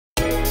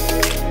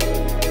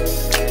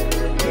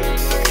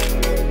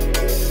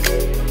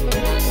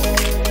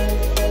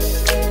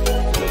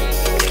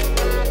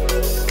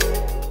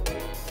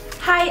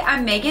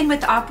Megan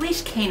with Off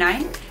Leash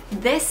Canine.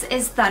 This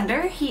is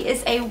Thunder. He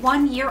is a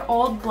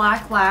 1-year-old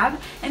black lab,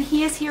 and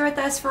he is here with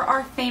us for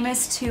our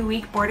famous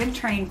 2-week board and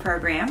train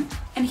program.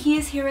 And he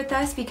is here with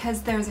us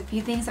because there's a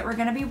few things that we're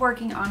going to be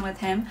working on with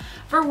him.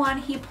 For one,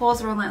 he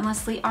pulls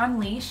relentlessly on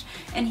leash,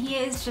 and he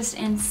is just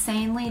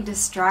insanely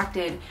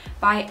distracted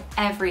by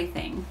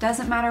everything.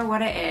 Doesn't matter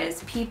what it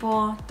is,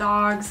 people,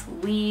 dogs,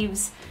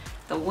 leaves,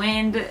 the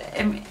wind,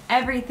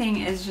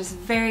 everything is just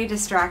very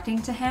distracting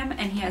to him,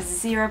 and he has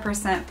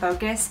 0%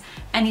 focus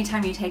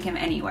anytime you take him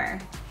anywhere.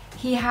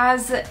 He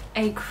has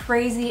a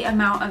crazy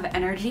amount of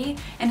energy,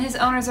 and his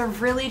owners are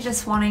really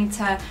just wanting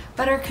to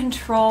better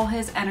control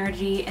his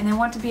energy, and they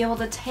want to be able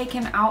to take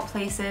him out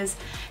places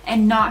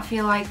and not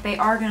feel like they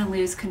are going to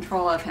lose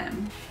control of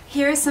him.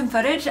 Here is some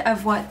footage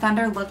of what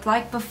Thunder looked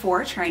like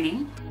before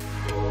training.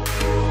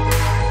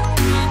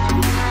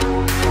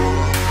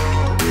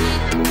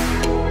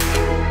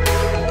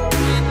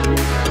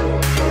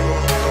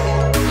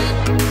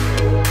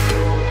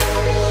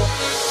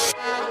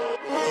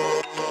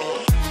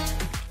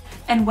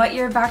 And what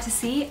you're about to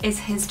see is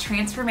his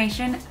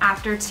transformation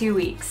after 2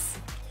 weeks.